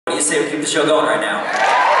you say we keep the show going right now?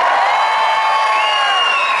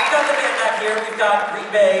 We've got the band back here. We've got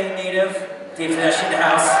Green Bay native Dave Finesh in the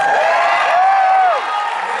house. And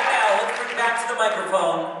right now, let's bring back to the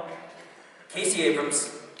microphone Casey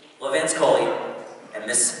Abrams, LaVance Kohler, and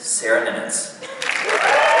Miss Sara Niemietz.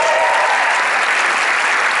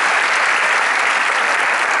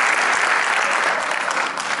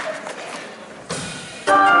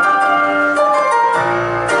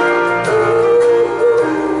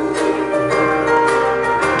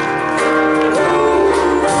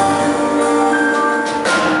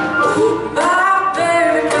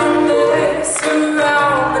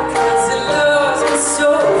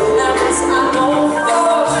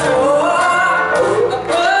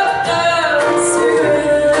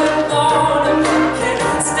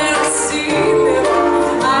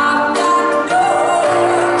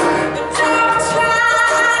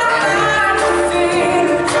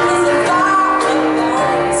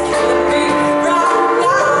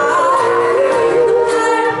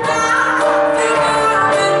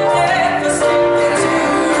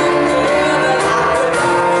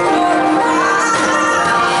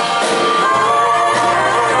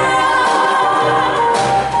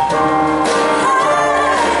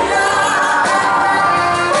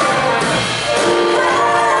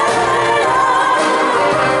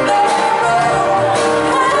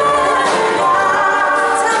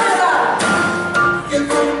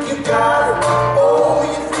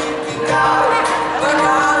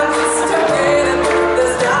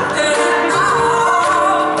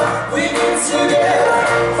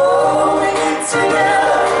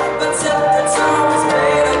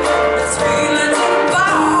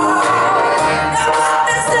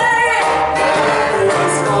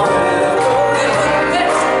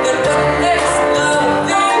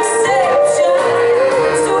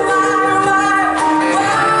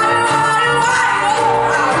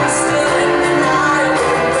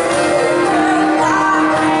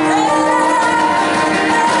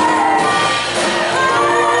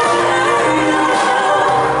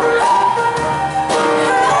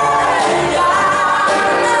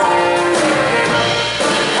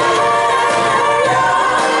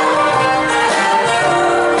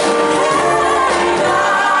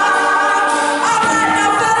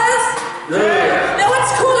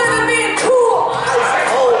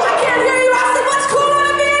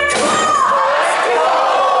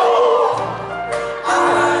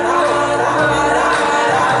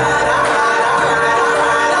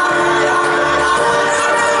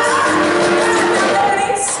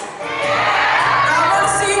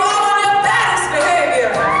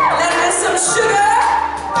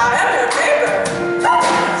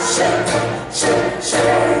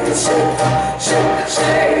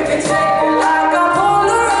 Shake it like a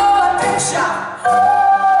Polaroid picture.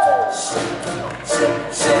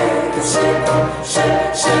 Shake it.